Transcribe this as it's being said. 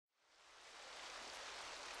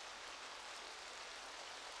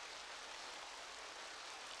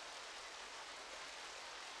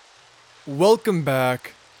Welcome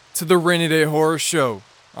back to the Rainy Day Horror Show.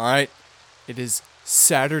 Alright? It is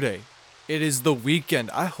Saturday. It is the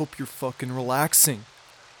weekend. I hope you're fucking relaxing.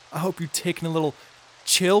 I hope you're taking a little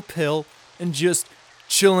chill pill and just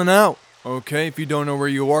chilling out. Okay? If you don't know where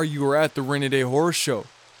you are at the Rainy Day Horror Show.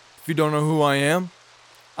 If you don't know who I am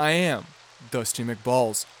Dusty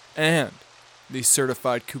McBalls. And the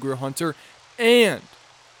certified cougar hunter. And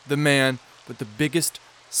the man with the biggest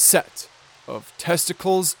set of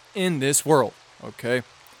testicles in this world, okay?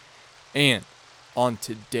 And on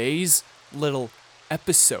today's little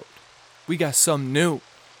episode, we got some new.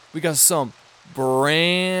 We got some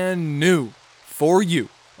brand new for you,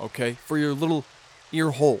 okay? For your little ear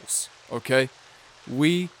holes, okay?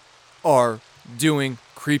 We are doing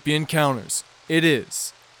creepy encounters. It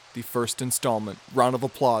is the first installment. Round of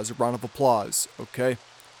applause, okay?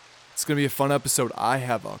 It's gonna be a fun episode. I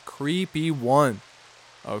have a creepy one,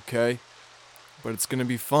 okay? But it's gonna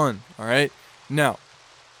be fun, alright? Now,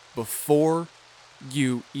 before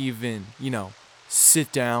you even,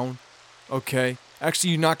 sit down, okay? Actually,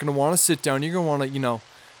 you're not gonna wanna sit down. You're gonna wanna,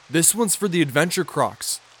 this one's for the adventure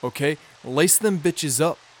crocs, okay? Lace them bitches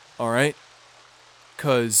up, alright?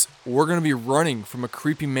 Because we're gonna be running from a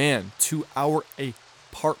creepy man to our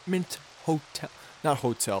apartment hotel. Not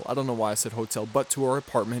hotel, I don't know why I said hotel, but to our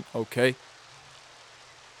apartment, okay?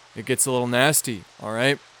 It gets a little nasty,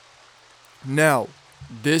 alright? Now,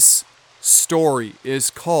 this story is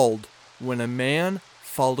called When a Man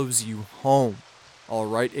Follows You Home.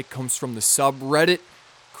 Alright, it comes from the subreddit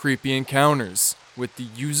Creepy Encounters with the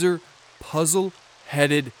user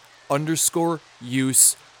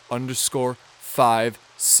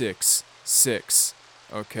puzzleheaded_use_566.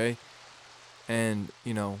 Okay? And,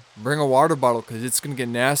 bring a water bottle because it's going to get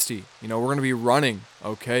nasty. We're going to be running,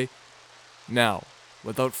 okay? Now,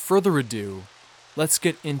 without further ado, let's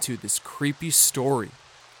get into this creepy story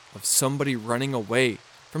of somebody running away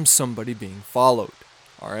from somebody being followed,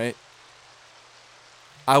 alright?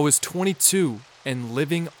 I was 22 and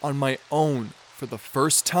living on my own for the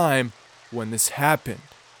first time when this happened,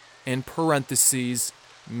 in parentheses,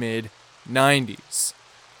 mid-90s.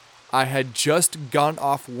 I had just gone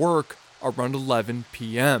off work around 11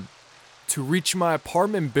 p.m. To reach my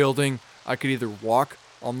apartment building, I could either walk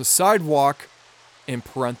on the sidewalk, in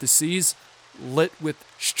parentheses, lit with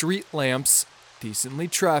street lamps, decently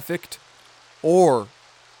trafficked, or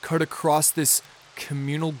cut across this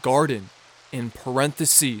communal garden, in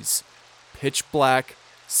parentheses, pitch black,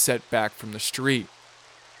 set back from the street.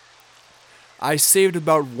 I saved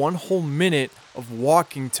about 1 whole minute of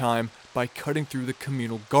walking time by cutting through the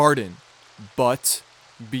communal garden, but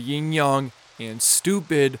being young and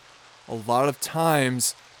stupid, a lot of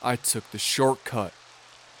times I took the shortcut.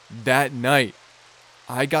 That night,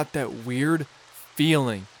 I got that weird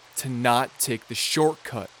feeling to not take the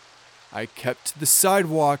shortcut. I kept to the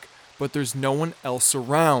sidewalk, but there's no one else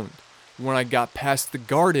around. When I got past the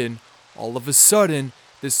garden, all of a sudden,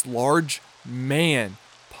 this large man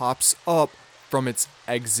pops up from its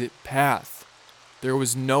exit path. There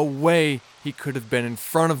was no way he could have been in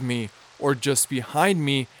front of me or just behind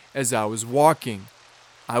me as I was walking.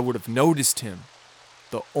 I would have noticed him.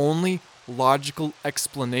 The only logical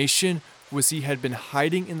explanation was he had been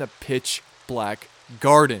hiding in the pitch black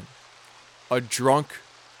garden. A drunk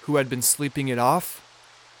who had been sleeping it off?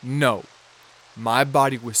 No. My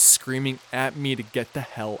body was screaming at me to get the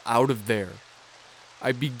hell out of there.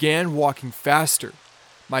 I began walking faster.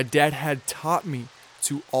 My dad had taught me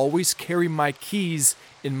to always carry my keys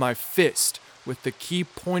in my fist, with the key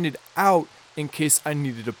pointed out in case I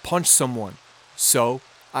needed to punch someone. So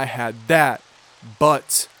I had that,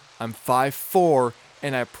 but I'm 5'4"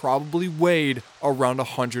 and I probably weighed around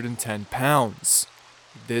 110 pounds.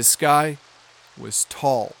 This guy was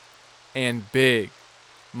tall and big.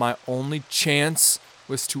 My only chance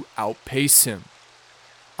was to outpace him.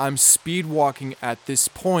 I'm speed walking at this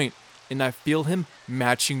point, and I feel him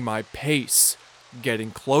matching my pace, getting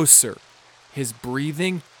closer. His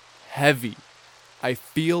breathing heavy. I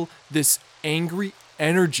feel this angry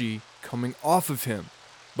energy coming off of him,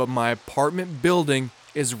 but my apartment building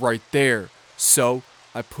is right there, so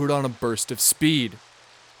I put on a burst of speed.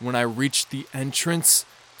 When I reach the entrance,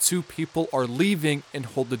 2 people are leaving and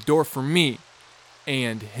hold the door for me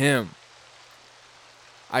and him.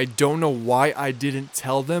 I don't know why I didn't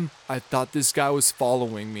tell them. I thought this guy was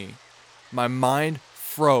following me. My mind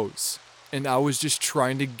froze, and I was just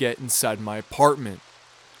trying to get inside my apartment.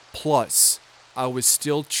 Plus, I was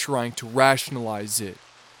still trying to rationalize it.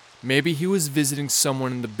 Maybe he was visiting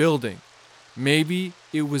someone in the building. Maybe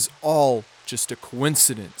it was all just a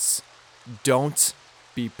coincidence. Don't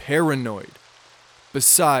be paranoid.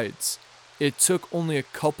 Besides, It took only a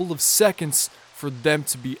couple of seconds for them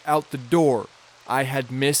to be out the door. I had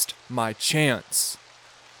missed my chance.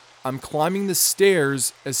 I'm climbing the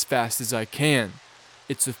stairs as fast as I can.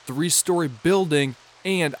 It's a 3-story building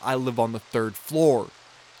and I live on the 3rd floor.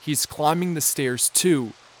 He's climbing the stairs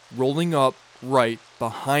too, rolling up right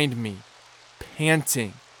behind me,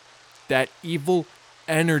 panting. That evil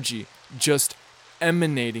energy just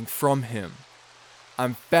emanating from him.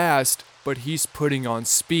 I'm fast, but he's putting on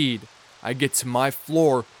speed. I get to my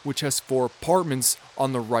floor, which has 4 apartments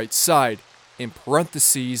on the right side, in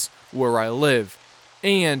parentheses, where I live,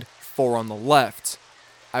 and 4 on the left.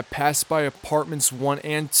 I pass by apartments 1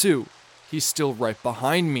 and 2. He's still right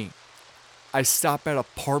behind me. I stop at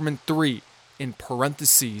apartment 3, in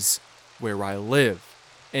parentheses, where I live,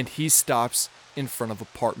 and he stops in front of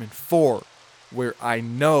apartment 4, where I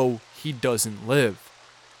know he doesn't live.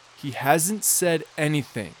 He hasn't said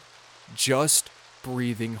anything, just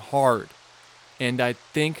breathing hard. And I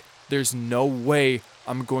think there's no way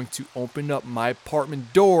I'm going to open up my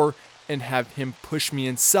apartment door and have him push me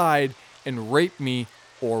inside and rape me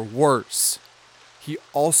or worse. He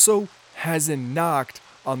also hasn't knocked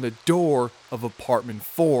on the door of apartment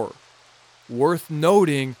 4. Worth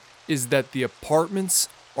noting is that the apartments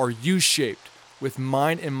are U-shaped, with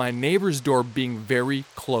mine and my neighbor's door being very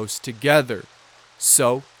close together.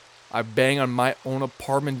 So, I bang on my own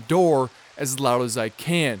apartment door as loud as I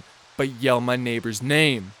can, but yell my neighbor's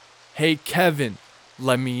name. Hey Kevin,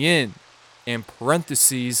 let me in. In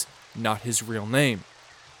parentheses, not his real name.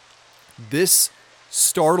 This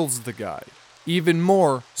startles the guy even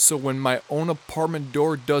more, so when my own apartment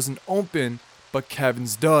door doesn't open, but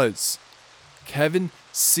Kevin's does. Kevin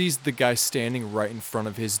sees the guy standing right in front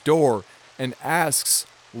of his door and asks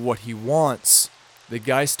what he wants. The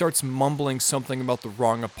guy starts mumbling something about the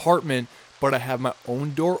wrong apartment, but I have my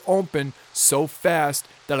own door open so fast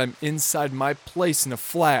that I'm inside my place in a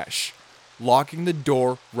flash, locking the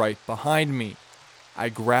door right behind me. I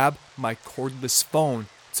grab my cordless phone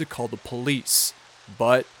to call the police,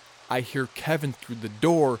 but I hear Kevin through the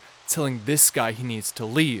door telling this guy he needs to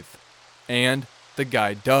leave. And the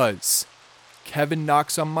guy does. Kevin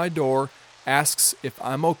knocks on my door, asks if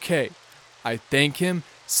I'm okay. I thank him,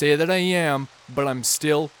 say that I am, but I'm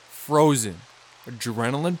still frozen,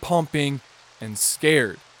 adrenaline pumping, and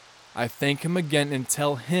scared. I thank him again and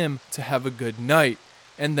tell him to have a good night,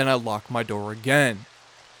 and then I lock my door again.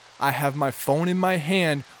 I have my phone in my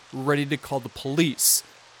hand, ready to call the police,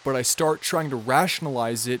 but I start trying to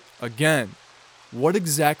rationalize it again. What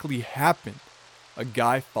exactly happened? A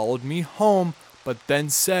guy followed me home, but then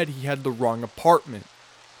said he had the wrong apartment.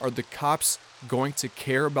 Are the cops going to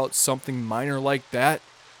care about something minor like that?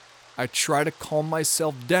 I try to calm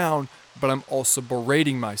myself down, but I'm also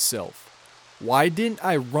berating myself. Why didn't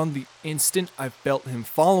I run the instant I felt him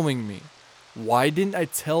following me? Why didn't I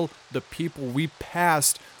tell the people we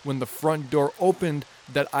passed when the front door opened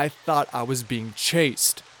that I thought I was being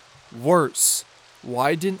chased? Worse,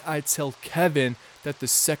 why didn't I tell Kevin that the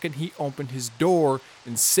second he opened his door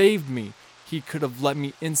and saved me, he could have let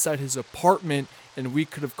me inside his apartment and we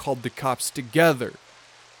could have called the cops together?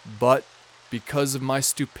 But because of my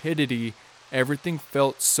stupidity, everything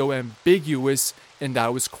felt so ambiguous and I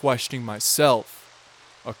was questioning myself.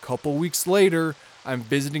 A couple weeks later, I'm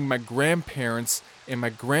visiting my grandparents and my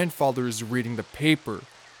grandfather is reading the paper.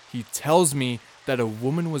 He tells me that a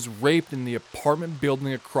woman was raped in the apartment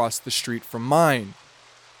building across the street from mine.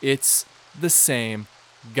 It's the same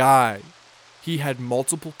guy. He had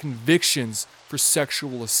multiple convictions for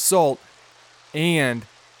sexual assault and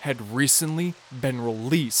had recently been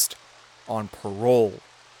released on parole.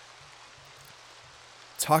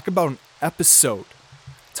 Talk about an episode.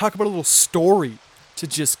 Talk about a little story to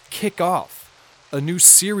just kick off a new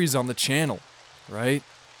series on the channel, right?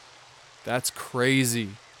 That's crazy.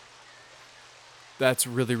 That's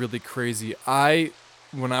really, really crazy.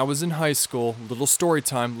 When I was in high school, little story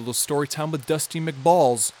time with Dusty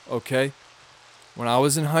McBalls, okay? When I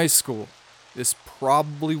was in high school, this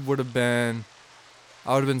probably I would have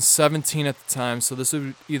been 17 at the time, so this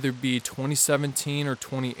would either be 2017 or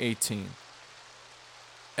 2018.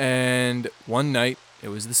 And one night, it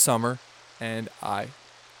was the summer, and it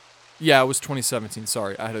was 2017,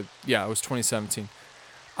 sorry. It was 2017.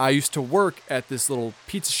 I used to work at this little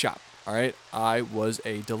pizza shop, all right? I was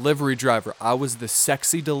a delivery driver. I was the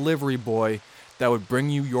sexy delivery boy that would bring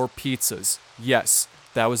you your pizzas. Yes,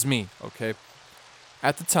 that was me, okay?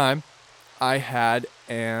 At the time, I had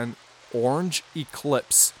an orange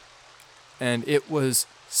Eclipse, and it was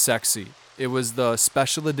sexy. It was the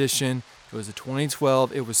special edition. It was a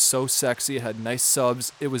 2012. It was so sexy. It had nice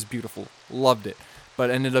subs. It was beautiful. Loved it. But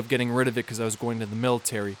ended up getting rid of it because I was going to the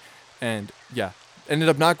military. And yeah, ended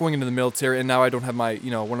up not going into the military, and now I don't have my,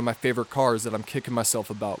 one of my favorite cars that I'm kicking myself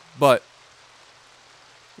about. But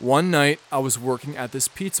one night I was working at this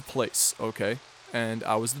pizza place, okay? And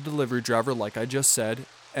I was the delivery driver, like I just said,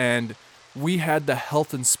 and we had the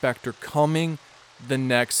health inspector coming the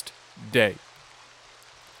next day,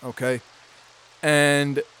 okay?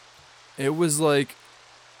 And it was like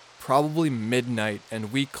probably midnight,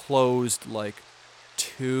 and we closed like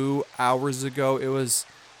 2 hours ago. I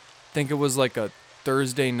think it was like a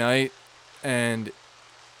Thursday night, and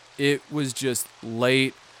it was just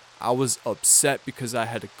late. I was upset because I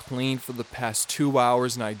had to clean for the past 2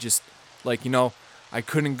 hours, and I just, I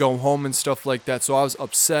couldn't go home and stuff like that. So I was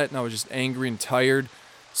upset, and I was just angry and tired.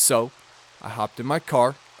 So I hopped in my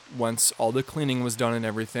car once all the cleaning was done and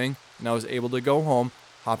everything, and I was able to go home,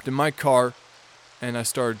 hopped in my car, and I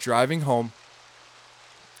started driving home.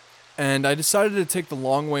 And I decided to take the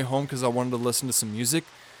long way home because I wanted to listen to some music.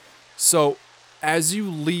 So as you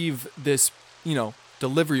leave this,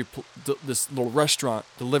 this little restaurant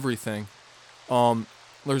delivery thing,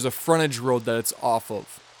 there's a frontage road that it's off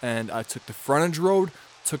of. And I took the frontage road,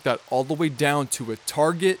 took that all the way down to a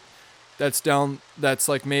Target that's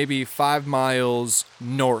like maybe 5 miles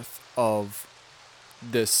north of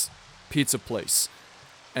this pizza place.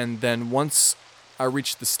 And then once I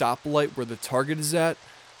reach the stoplight where the Target is at,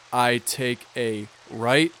 I take a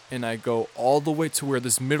right and I go all the way to where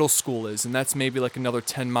this middle school is, and that's maybe like another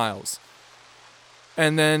 10 miles.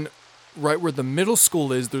 And then right where the middle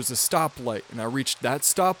school is, there's a stoplight, and I reached that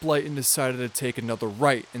stoplight and decided to take another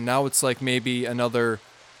right. And now it's like maybe another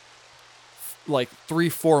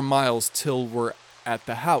 3-4 miles till we're at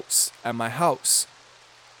my house.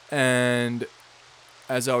 And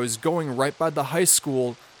as I was going right by the high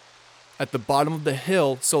school, at the bottom of the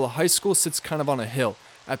hill, so the high school sits kind of on a hill.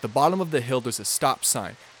 At the bottom of the hill, there's a stop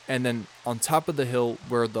sign. And then on top of the hill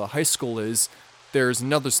where the high school is, there's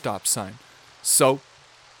another stop sign. So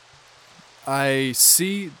I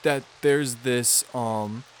see that there's this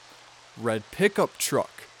red pickup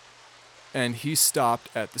truck, and he stopped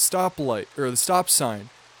at the stoplight or the stop sign.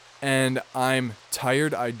 And I'm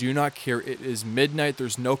tired. I do not care. It is midnight.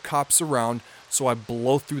 There's no cops around. So I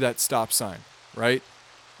blow through that stop sign, right?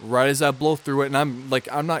 Right as I blow through it, and I'm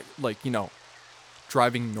not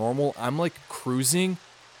driving normal. I'm like cruising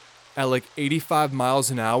at like 85 miles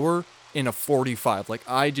an hour in a 45. Like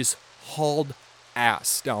I just hauled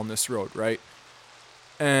ass down this road, right?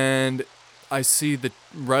 And I see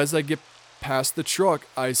right as I get past the truck,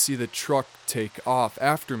 I see the truck take off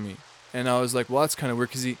after me. And I was like, well, that's kind of weird,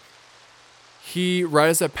 because he right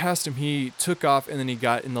as I passed him, he took off, and then he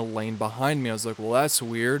got in the lane behind me. I was like, well, that's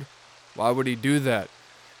weird. Why would he do that?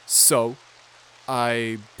 So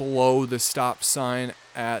I blow the stop sign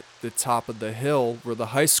at the top of the hill where the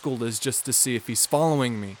high school is, just to see if he's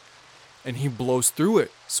following me. And he blows through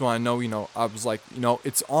it. So I know, I was like,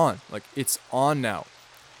 it's on. Like, it's on now.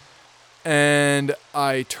 And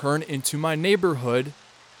I turn into my neighborhood,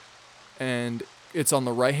 and it's on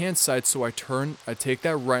the right-hand side. So I take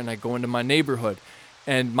that right, and I go into my neighborhood.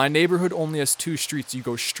 And my neighborhood only has 2 streets. You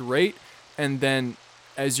go straight, and then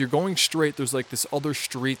as you're going straight, there's like this other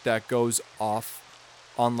street that goes off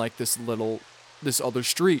on like this other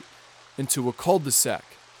street into a cul-de-sac.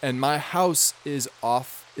 And my house is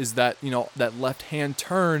that, that left-hand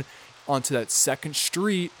turn onto that second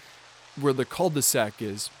street where the cul-de-sac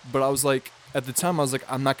is. But I was like, at the time, I was like,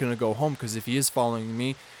 I'm not going to go home, because if he is following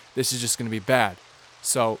me, this is just going to be bad.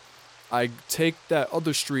 So I take that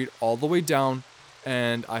other street all the way down,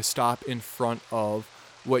 and I stop in front of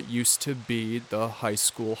what used to be the high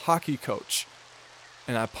school hockey coach.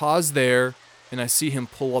 And I pause there, and I see him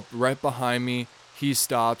pull up right behind me. He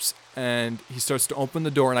stops, and he starts to open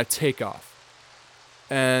the door, and I take off.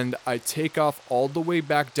 And I take off all the way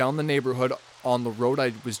back down the neighborhood on the road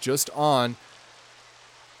I was just on.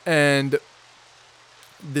 And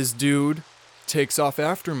this dude takes off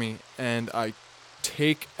after me, and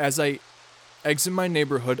as I exit my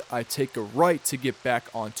neighborhood, I take a right to get back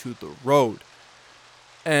onto the road.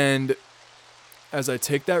 And as I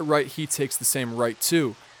take that right, he takes the same right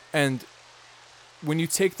too. And when you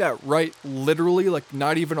take that right, literally like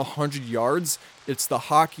not even 100 yards, it's the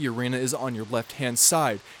hockey arena is on your left-hand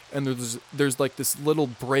side. And there's like this little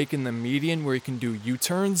break in the median where you can do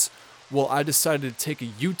U-turns. Well, I decided to take a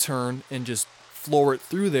U-turn and just floor it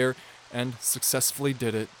through there, and successfully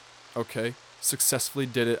did it. Okay? Successfully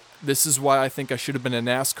did it. This is why I think I should have been a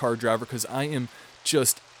NASCAR driver, because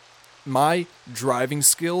my driving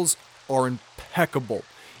skills are impeccable.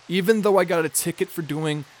 Even though I got a ticket for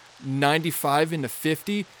doing 95 into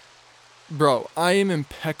 50, Bro, I am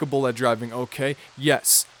impeccable at driving, okay?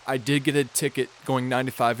 Yes, I did get a ticket going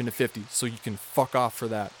 95 into 50, so you can fuck off for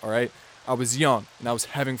that, alright? I was young, and I was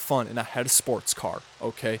having fun, and I had a sports car,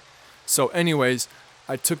 okay? So anyways,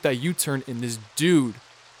 I took that U-turn, and this dude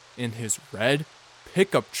in his red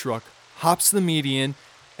pickup truck hops the median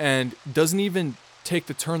and doesn't even take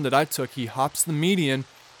the turn that I took. He hops the median,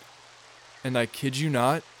 and I kid you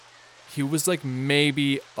not, he was like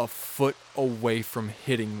maybe a foot away from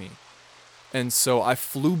hitting me. And so I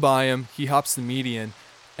flew by him, he hops the median,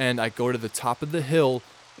 and I go to the top of the hill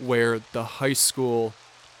where the high school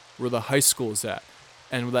is at.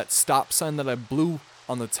 And with that stop sign that I blew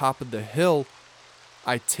on the top of the hill,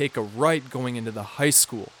 I take a right going into the high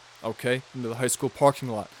school, okay? Into the high school parking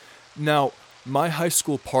lot. Now, my high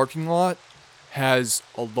school parking lot has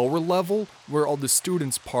a lower level where all the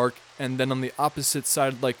students park, and then on the opposite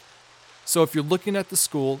side, like, so if you're looking at the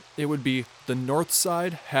school, it would be the north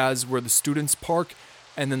side has where the students park,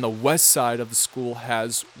 and then the west side of the school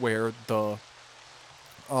has where the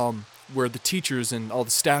teachers and all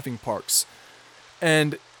the staffing parks.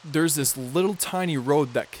 And there's this little tiny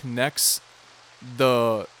road that connects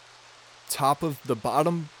the top of the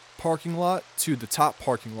bottom parking lot to the top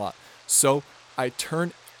parking lot. So I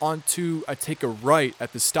take a right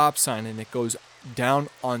at the stop sign, and it goes down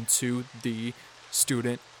onto the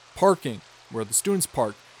student parking where the students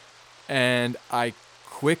park, and I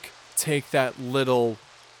quick take that little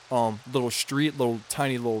street,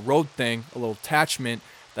 tiny road thing, a little attachment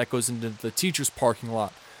that goes into the teacher's parking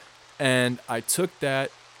lot, and I took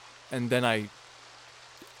that, and then I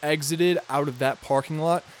exited out of that parking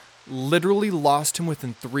lot, literally lost him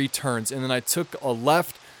within 3 turns, and then I took a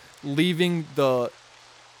left, leaving the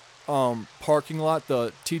parking lot,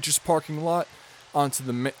 the teacher's parking lot, onto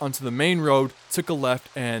the main road, took a left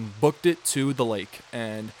and booked it to the lake,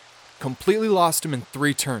 and completely lost him in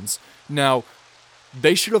 3 turns. Now,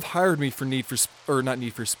 they should have hired me for not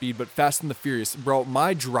Need for Speed, but Fast and the Furious. Bro,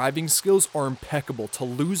 my driving skills are impeccable. To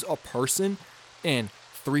lose a person in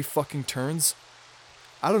 3 fucking turns,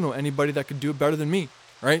 I don't know anybody that could do it better than me,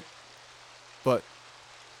 right? But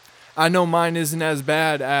I know mine isn't as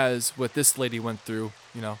bad as what this lady went through,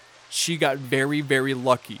 you know. She got very, very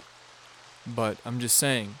lucky. But I'm just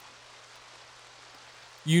saying,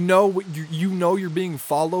 you know you're being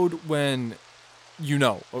followed when you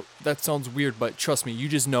know. That sounds weird, but trust me, you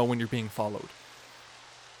just know when you're being followed.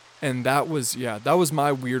 And that was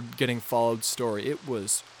my weird getting followed story. It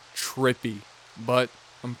was trippy, but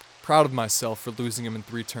I'm proud of myself for losing him in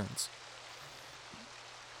 3 turns.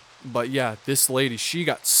 But yeah, this lady, she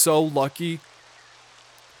got so lucky.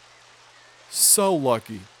 So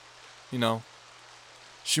lucky, you know.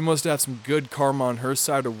 She must have some good karma on her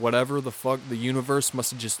side, or whatever the fuck. The universe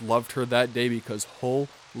must have just loved her that day, because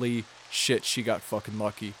holy shit, she got fucking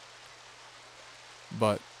lucky.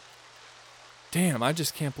 But damn, I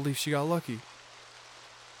just can't believe she got lucky.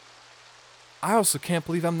 I also can't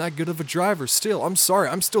believe I'm that good of a driver still. I'm sorry,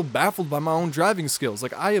 I'm still baffled by my own driving skills.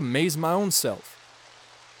 Like, I amaze my own self.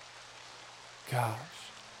 Gosh.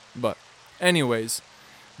 But anyways,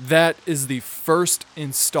 that is the first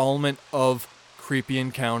installment of Creepy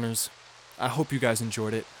Encounters. I hope you guys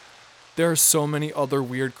enjoyed it. There are so many other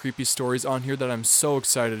weird, creepy stories on here that I'm so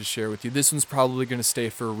excited to share with you. This one's probably going to stay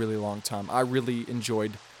for a really long time. I really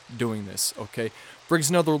enjoyed doing this, okay? Brings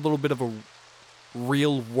another little bit of a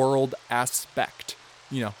real world aspect,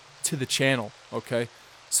 you know, to the channel, okay?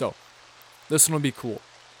 So, this one will be cool.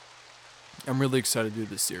 I'm really excited to do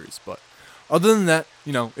this series, but other than that,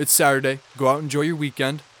 you know, it's Saturday. Go out and enjoy your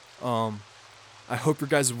weekend. I hope your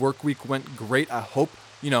guys' work week went great. I hope,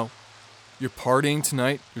 you know, you're partying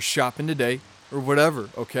tonight, you're shopping today, or whatever,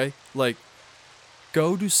 okay? Like,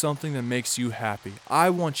 go do something that makes you happy. I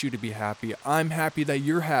want you to be happy. I'm happy that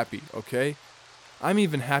you're happy, okay? I'm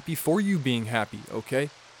even happy for you being happy, okay?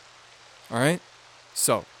 Alright?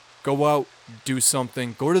 So, go out, do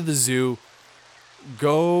something, go to the zoo,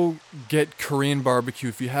 go get Korean barbecue.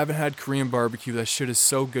 If you haven't had Korean barbecue, that shit is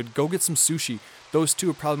so good. Go get some sushi. Those two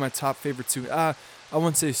are probably my top favorite too. I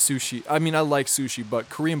wouldn't say sushi. I mean, I like sushi, but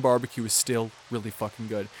Korean barbecue is still really fucking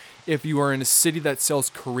good. If you are in a city that sells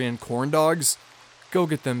Korean corn dogs, go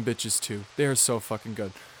get them bitches too. They are so fucking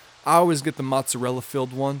good. I always get the mozzarella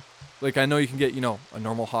filled one. Like, I know you can get, you know, a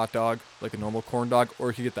normal hot dog, like a normal corn dog, or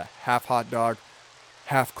you can get the half hot dog,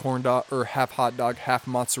 half corn dog, or half hot dog, half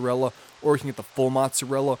mozzarella, or you can get the full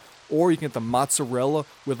mozzarella, or you can get the mozzarella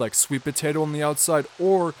with like sweet potato on the outside,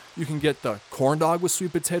 or you can get the corn dog with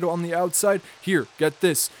sweet potato on the outside. Here, get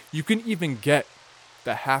this. You can even get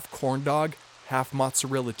the half corn dog, half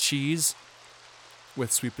mozzarella cheese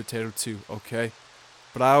with sweet potato too, okay?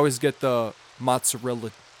 But I always get the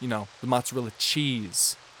mozzarella the mozzarella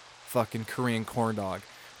cheese fucking Korean corn dog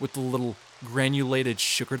with the little granulated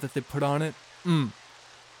sugar that they put on it.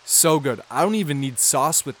 So good. I don't even need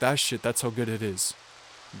sauce with that shit. That's how good it is.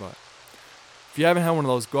 But if you haven't had one of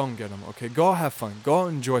those, go out and get them, okay? Go out, have fun. Go out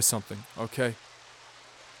and enjoy something, okay?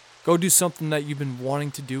 Go do something that you've been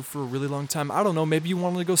wanting to do for a really long time. I don't know, maybe you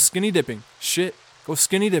wanted to go skinny dipping. Shit, go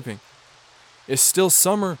skinny dipping. It's still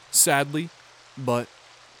summer, sadly, but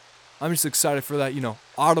I'm just excited for that,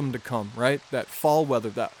 autumn to come, right? That fall weather,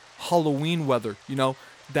 that Halloween weather,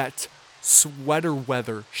 that sweater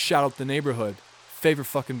weather. Shout out the neighborhood. Favorite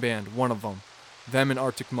fucking band, one of them. Them and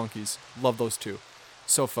Arctic Monkeys. Love those two.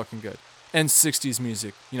 So fucking good. And 60s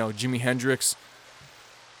music, Jimi Hendrix.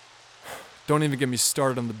 Don't even get me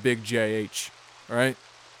started on the big JH, alright?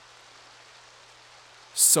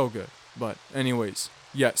 So good. But anyways,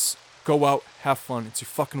 yes, go out, have fun. It's your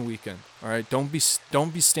fucking weekend, alright? Don't be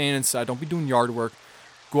staying inside. Don't be doing yard work.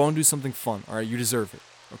 Go out and do something fun, alright? You deserve it,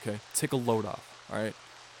 okay? Take a load off, alright?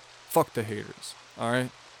 Fuck the haters,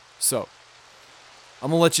 alright? So, I'm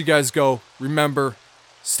gonna let you guys go. Remember,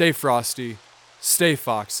 stay frosty, stay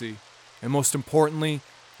foxy, and most importantly,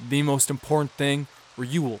 the most important thing, where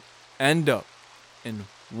you will end up in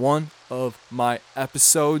one of my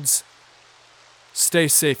episodes. Stay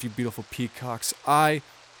safe, you beautiful peacocks. I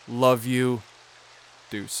love you.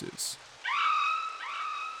 Deuces.